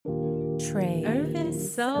Trey. Urban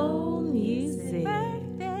Soul Music.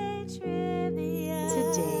 Birthday trivia.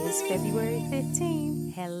 Today is February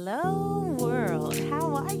 15th. Hello, world.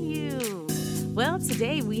 How are you? Well,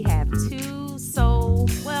 today we have two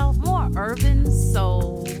more urban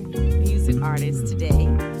soul music artists today.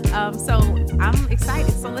 So I'm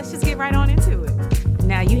excited. So let's just get right on into it.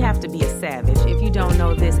 Now, you have to be a savage if you don't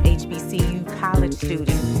know this HBCU college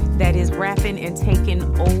student that is rapping and taking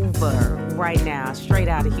over right now, straight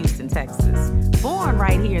out of Houston, Texas. Born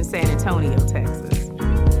right here in San Antonio, Texas.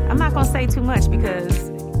 I'm not going to say too much because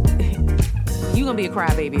you're going to be a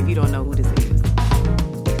crybaby if you don't know who this is.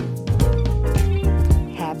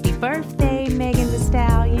 Happy birthday, Megan Thee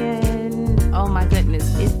Stallion. Oh my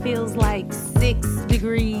goodness, it feels like -6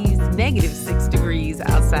 degrees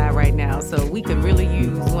outside right now, so we could really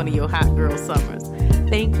use one of your hot girl summers.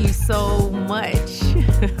 Thank you so much.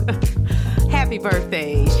 Happy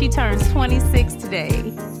birthday. She turns 26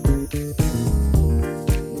 today.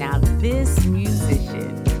 Now, this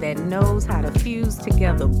musician that knows how to fuse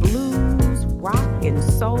together blues, rock, and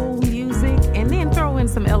soul music, and then throw in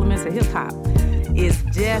some elements of hip-hop, is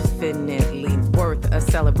definitely worth us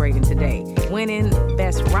celebrating today. Winning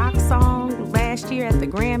Best Rock Song last year at the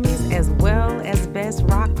Grammys, as well as Best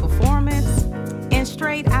Rock Performance, and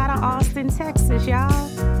straight out of Austin, Texas, y'all.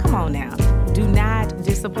 Come on now. Do not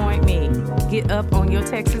disappoint me. Get up on your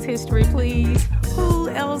Texas history, please. Who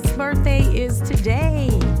else's birthday is today?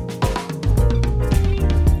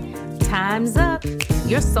 Time's up.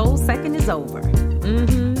 Your soul second is over.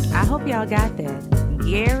 I hope y'all got that.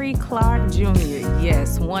 Gary Clark Jr.,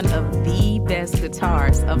 yes, one of the best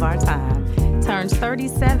guitarists of our time, turns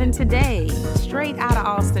 37 today, straight out of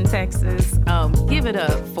Austin, Texas. Give it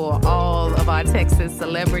up for all of our Texas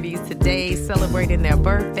celebrities today celebrating their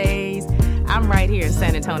birthdays. I'm right here in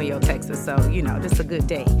San Antonio, Texas, so, this is a good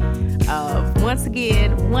day. Once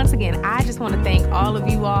again, I just want to thank all of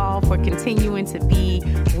you all for continuing to be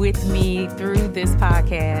with me through this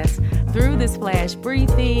podcast, through this flash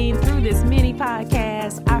briefing, through this mini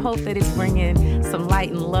podcast. I hope that it's bringing some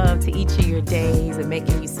light and love to each of your days and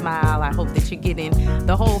making you smile. I hope that you're getting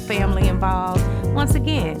the whole family involved. Once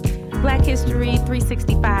again, Black History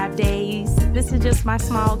 365 days. This is just my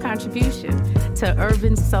small contribution to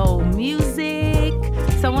urban soul music.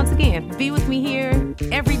 So once again, be with me here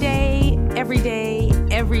every day,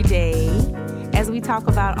 as we talk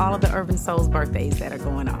about all of the urban soul's birthdays that are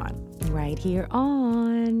going on. Right here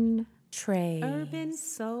on Trey. Urban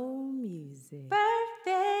Soul Music.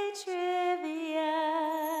 Birthday trivia.